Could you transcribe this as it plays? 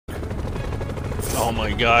Oh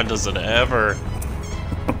my god, does it ever?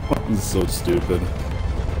 This is so stupid.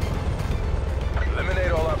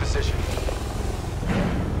 Eliminate all opposition.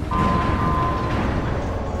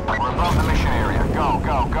 We're above the mission area. Go,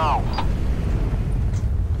 go, go.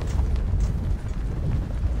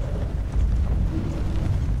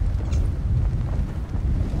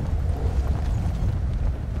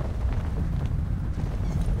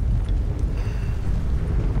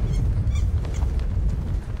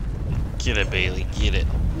 Get it, Bailey, get it.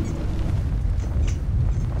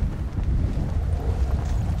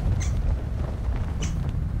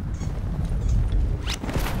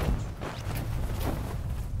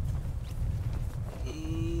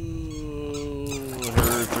 Ooh,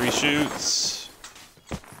 her 3 shoots.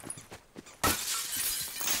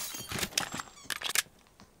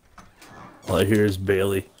 All I hear is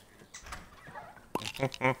Bailey.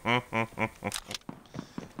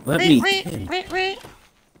 Let me in.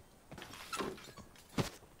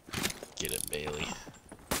 Get it, Bailey.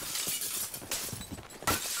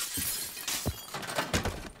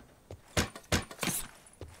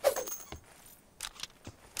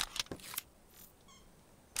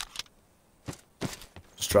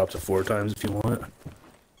 Just dropped it 4 times if you want.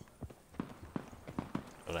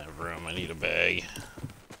 I don't have room, I need a bag.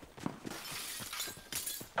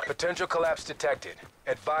 Potential collapse detected.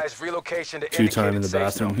 Advise relocation to 2 time in the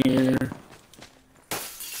indicated safe bathroom zone. here.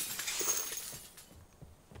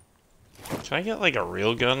 Can I get like a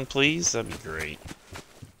real gun, please? That'd be great.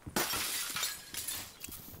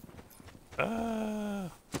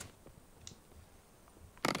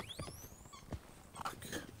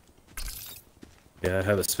 Yeah, I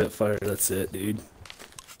have a Spitfire. That's it, dude.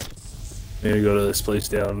 Maybe go to this place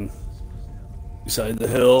down beside the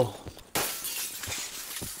hill.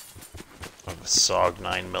 I have a SOG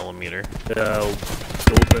 9mm. Yeah,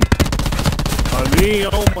 open. On me,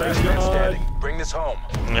 oh my Last man god. standing. Bring this home.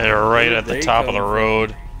 They're right Where at did the they top of the come from?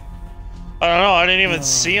 road. I don't know, I didn't even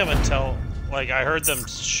see them until, like, I heard them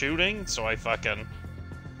shooting, so I fucking,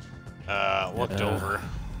 looked Yeah. over.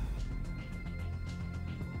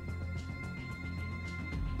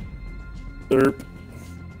 Derp.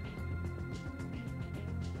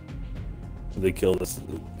 They killed us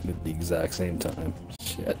at the exact same time.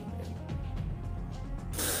 Shit.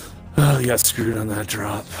 Oh, you got screwed on that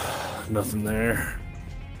drop. Nothing there.